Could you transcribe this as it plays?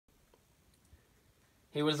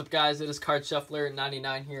Hey, what is up, guys? It is Card Shuffler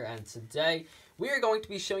 99 here, and today we are going to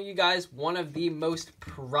be showing you guys one of the most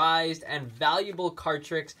prized and valuable card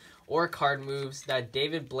tricks or card moves that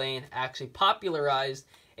David Blaine actually popularized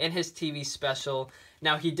in his TV special.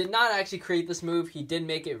 Now, he did not actually create this move. He did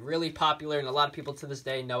make it really popular, and a lot of people to this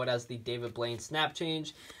day know it as the David Blaine snap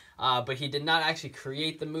change, but he did not actually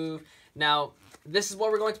create the move. Now, this is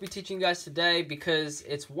what we're going to be teaching you guys today because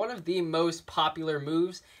it's one of the most popular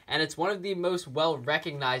moves and it's one of the most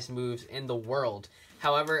well-recognized moves in the world.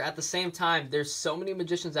 However, at the same time, there's so many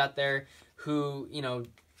magicians out there who,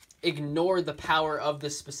 ignore the power of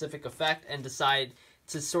this specific effect and decide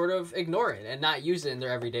to sort of ignore it and not use it in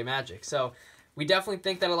their everyday magic. So we definitely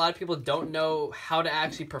think that a lot of people don't know how to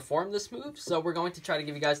actually perform this move, so we're going to try to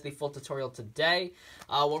give you guys the full tutorial today.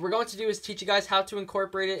 What we're going to do is teach you guys how to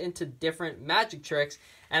incorporate it into different magic tricks,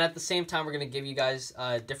 and at the same time, we're going to give you guys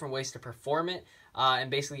different ways to perform it and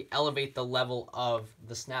basically elevate the level of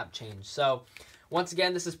the snap change. So once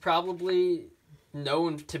again, this is probably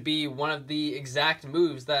known to be one of the exact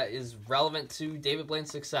moves that is relevant to David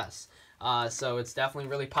Blaine's success. So it's definitely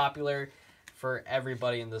really popular for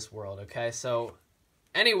everybody in this world, okay? So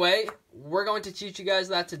anyway, we're going to teach you guys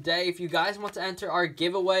that today. If you guys want to enter our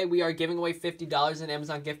giveaway, we are giving away $50 in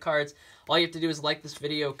Amazon gift cards. All you have to do is like this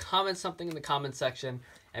video, comment something in the comment section,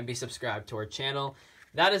 and be subscribed to our channel.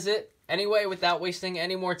 That is it. Anyway, without wasting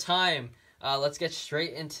any more time, let's get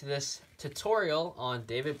straight into this tutorial on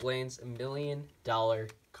David Blaine's $1 million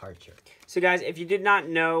card trick. So guys, if you did not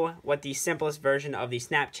know what the simplest version of the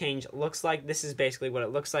snap change looks like, this is basically what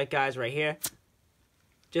it looks like, guys, right here.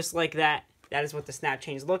 Just like that. That is what the snap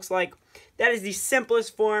change looks like. That is the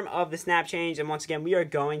simplest form of the snap change, and once again, we are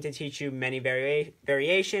going to teach you many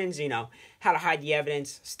variations, how to hide the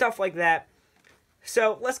evidence, stuff like that.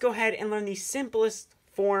 So let's go ahead and learn the simplest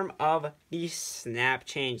form of the snap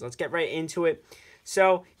change. Let's get right into it.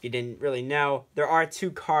 So, if you didn't really know, there are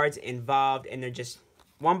two cards involved, and they're just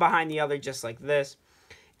one behind the other, just like this.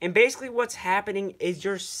 And basically what's happening is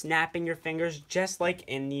you're snapping your fingers, just like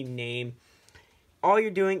in the name. All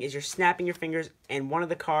you're doing is you're snapping your fingers, and one of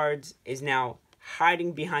the cards is now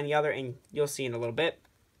hiding behind the other, and you'll see in a little bit.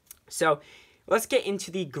 So, let's get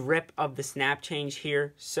into the grip of the snap change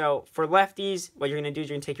here. So, for lefties, what you're going to do is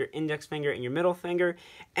you're going to take your index finger and your middle finger,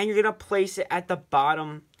 and you're going to place it at the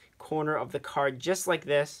bottom corner of the card, just like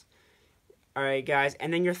this. Alright, guys,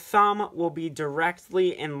 and then your thumb will be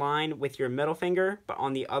directly in line with your middle finger, but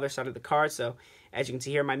on the other side of the card. So, as you can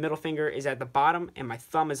see here, my middle finger is at the bottom, and my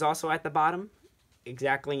thumb is also at the bottom,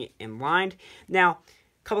 exactly in line. Now,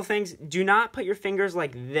 a couple things. Do not put your fingers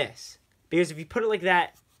like this, because if you put it like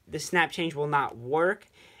that, the snap change will not work.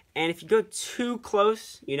 And if you go too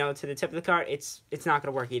close, to the tip of the card, it's not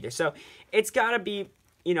going to work either. So, it's got to be,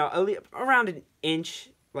 around an inch,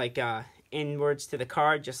 like, inwards to the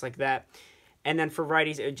card, just like that. And then for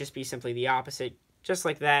righties, it would just be simply the opposite, just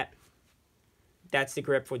like that. That's the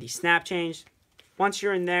grip for the snap change. Once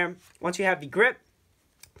you're in there, once you have the grip,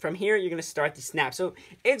 from here, you're going to start the snap. So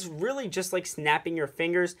it's really just like snapping your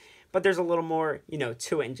fingers, but there's a little more,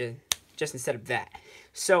 to it, and just instead of that.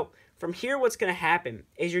 So from here, what's going to happen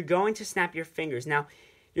is you're going to snap your fingers. Now,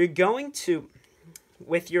 you're going to,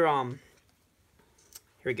 with your, here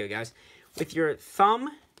we go, guys. With your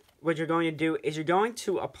thumb, what you're going to do is you're going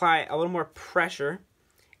to apply a little more pressure.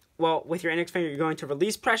 Well, with your index finger, you're going to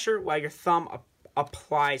release pressure while your thumb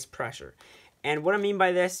applies pressure. And what I mean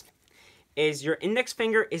by this is your index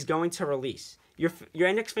finger is going to release. Your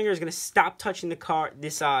index finger is going to stop touching the card,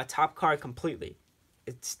 this top card completely.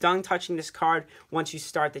 It's done touching this card once you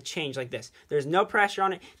start the change like this. There's no pressure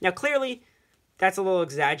on it. Now, clearly, that's a little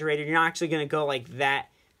exaggerated. You're not actually going to go like that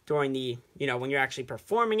during the, when you're actually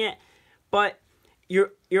performing it. But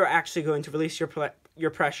you're actually going to release your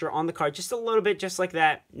pressure on the card just a little bit, just like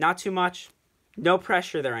that. Not too much. No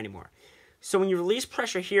pressure there anymore. So when you release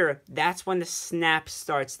pressure here, that's when the snap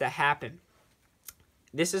starts to happen.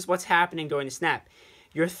 This is what's happening during the snap.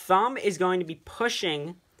 Your thumb is going to be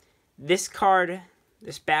pushing this card,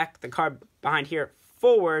 the card behind here,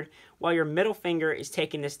 forward, while your middle finger is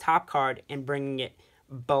taking this top card and bringing it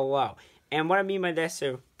below. And what I mean by this,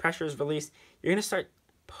 so pressure is released, you're going to start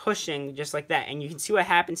pushing just like that, and you can see what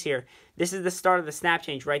happens here. This is the start of the snap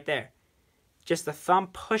change right there. Just the thumb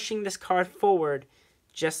pushing this card forward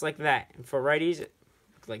just like that. And for righties, it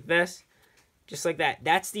looks like this, just like that.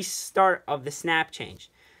 That's the start of the snap change.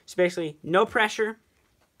 So basically, no pressure,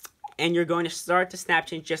 and you're going to start the snap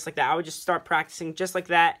change just like that. I would just start practicing just like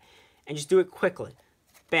that and just do it quickly.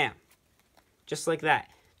 Bam. Just like that.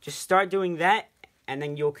 Just start doing that, and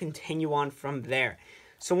then you'll continue on from there.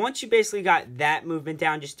 So once you basically got that movement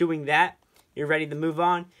down, just doing that, you're ready to move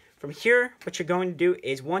on. from here, what you're going to do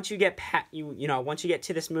is once you get once you get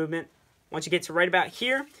to this movement, once you get to right about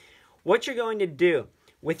here, what you're going to do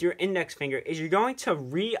with your index finger is you're going to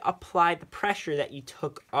reapply the pressure that you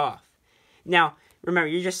took off. Now, remember,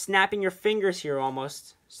 you're just snapping your fingers here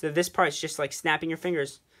almost. So this part is just like snapping your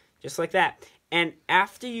fingers, just like that. And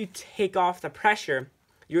after you take off the pressure,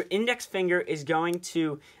 your index finger is going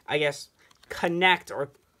to, I guess, connect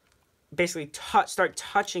or basically start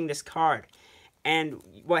touching this card. And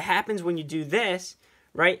what happens when you do this,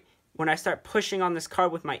 right, when I start pushing on this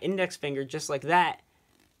card with my index finger just like that,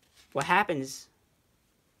 what happens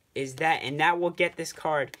is that, and that will get this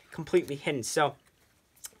card completely hidden. So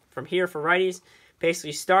from here for righties,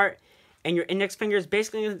 basically start, and your index finger is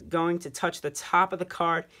basically going to touch the top of the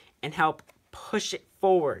card and help push it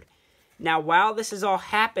forward. Now, while this is all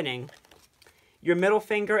happening, your middle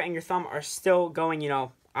finger and your thumb are still going,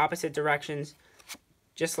 opposite directions,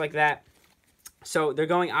 just like that. So they're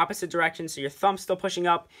going opposite directions, so your thumb's still pushing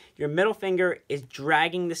up, your middle finger is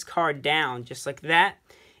dragging this card down, just like that,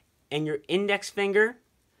 and your index finger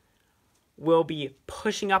will be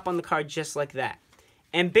pushing up on the card just like that.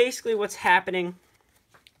 And basically what's happening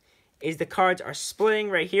is the cards are splitting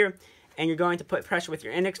right here, and you're going to put pressure with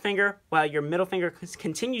your index finger while your middle finger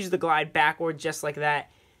continues to glide backward just like that,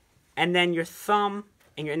 and then your thumb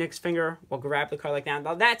and your index finger will grab the card like that.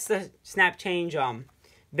 Now that's the snap change.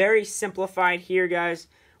 Very simplified here, guys.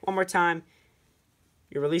 One more time.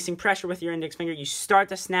 You're releasing pressure with your index finger. You start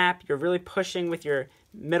to snap. You're really pushing with your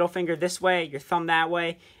middle finger this way, your thumb that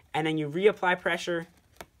way, and then you reapply pressure,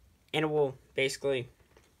 and it will basically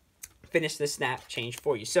finish the snap change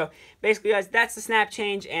for you. So basically, guys, that's the snap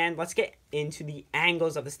change, and let's get into the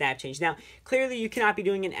angles of the snap change. Now, clearly you cannot be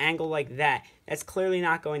doing an angle like that. That's clearly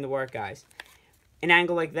not going to work, guys. An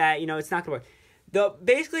angle like that, it's not going to work.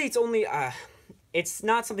 Basically, it's only... it's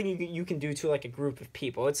not something you can do to like a group of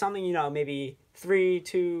people. It's something, maybe 3,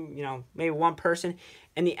 2, maybe one person.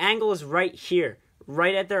 And the angle is right here,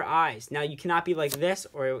 right at their eyes. Now, you cannot be like this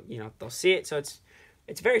or, they'll see it. So it's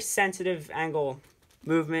a very sensitive angle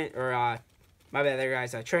movement or, my bad there,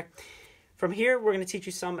 guys, trick. From here, we're going to teach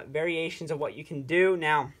you some variations of what you can do.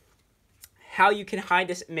 Now, how you can hide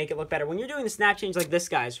this and make it look better. When you're doing the snap change like this,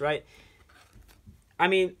 guys, right? I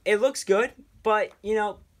mean, it looks good, but, you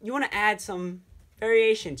want to add some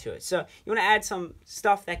variation to it. So you want to add some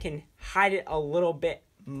stuff that can hide it a little bit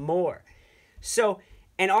more. So,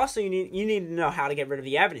 and also you need to know how to get rid of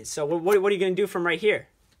the evidence. So what are you going to do from right here?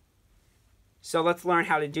 So let's learn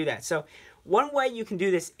how to do that. So one way you can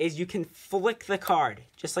do this is you can flick the card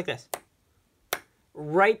just like this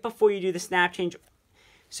right before you do the snap change.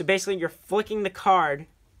 So basically you're flicking the card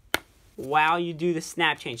while you do the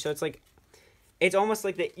snap change. So it's almost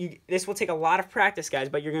like that. This will take a lot of practice, guys,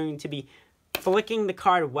 but you're going to be flicking the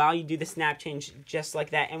card while you do the snap change just like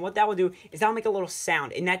that. And what that will do is that'll make a little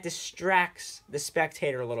sound, and that distracts the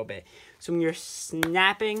spectator a little bit. So when you're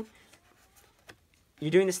snapping,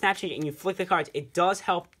 you're doing the snap change and you flick the cards, it does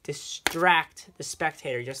help distract the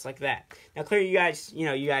spectator just like that. Now clearly you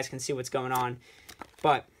guys can see what's going on.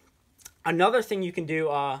 But another thing you can do,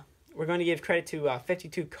 we're going to give credit to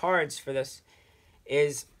 52 cards for this,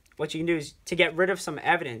 is what you can do is to get rid of some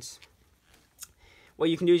evidence. What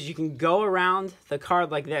you can do is you can go around the card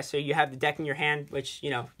like this. So you have the deck in your hand, which,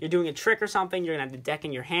 you're doing a trick or something. You're going to have the deck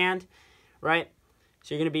in your hand, right?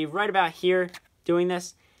 So you're going to be right about here doing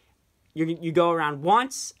this. You go around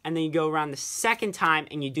once, and then you go around the second time,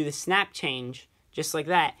 and you do the snap change just like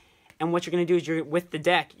that. And what you're going to do is with the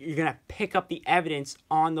deck, you're going to pick up the evidence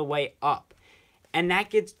on the way up. And that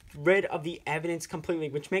gets rid of the evidence completely,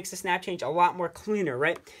 which makes the snap change a lot more cleaner,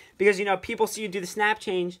 right? Because, people see you do the snap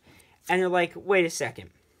change, and they're like, wait a second.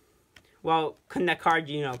 Well, couldn't that card,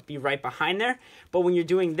 be right behind there? But when you're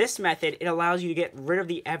doing this method, it allows you to get rid of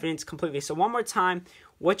the evidence completely. So one more time,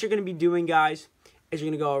 what you're going to be doing, guys, is you're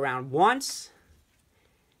going to go around once,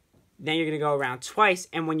 then you're going to go around twice,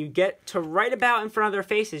 and when you get to right about in front of their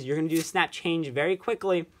faces, you're going to do the snap change very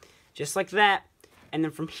quickly, just like that. And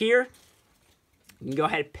then from here, you can go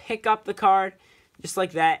ahead and pick up the card, just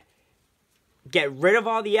like that. Get rid of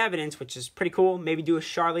all the evidence, which is pretty cool. Maybe do a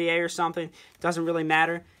Charlier or something. Doesn't really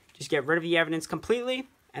matter. Just get rid of the evidence completely,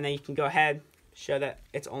 and then you can go ahead, show that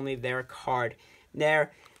it's only their card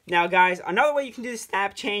there. Now, guys, another way you can do the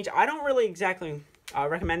snap change, I don't really exactly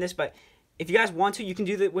recommend this, but if you guys want to, you can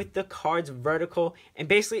do that with the cards vertical, and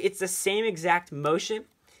basically it's the same exact motion,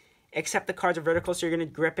 except the cards are vertical, so you're going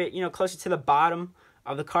to grip it, closer to the bottom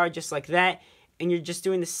of the card, just like that, and you're just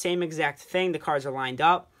doing the same exact thing. The cards are lined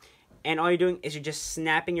up. And all you're doing is you're just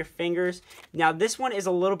snapping your fingers. Now, this one is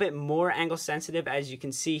a little bit more angle sensitive, as you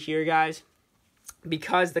can see here, guys.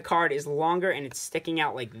 because the card is longer and it's sticking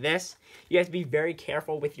out like this, you have to be very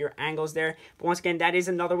careful with your angles there. But once again, that is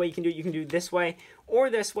another way you can do it. You can do it this way or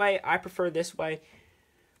this way. I prefer this way.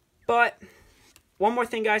 But one more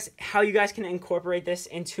thing, guys, how you guys can incorporate this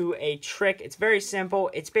into a trick. It's very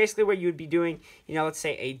simple. It's basically where you would be doing, you know, let's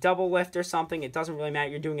say a double lift or something. It doesn't really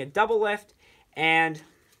matter. You're doing a double lift, and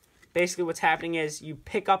basically what's happening is you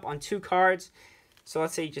pick up on 2 cards. So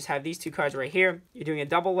let's say you just have these 2 cards right here. You're doing a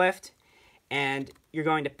double lift, and you're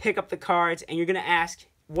going to pick up the cards, and you're going to ask,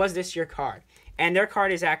 was this your card? And their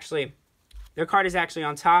card is actually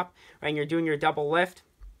on top, right? And you're doing your double lift,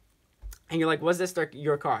 and you're like, was this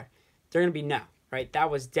your card? They're going to be no, right?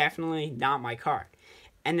 That was definitely not my card.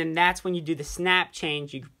 And then that's when you do the snap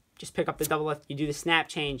change. You just pick up the double lift, you do the snap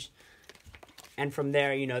change, and from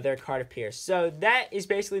there, you know, their card appears. So that is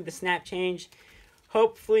basically the snap change.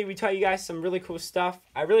 Hopefully, we taught you guys some really cool stuff.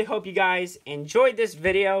 I really hope you guys enjoyed this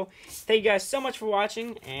video. Thank you guys so much for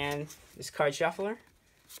watching. And this Card Shuffler,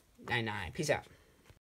 99. Peace out.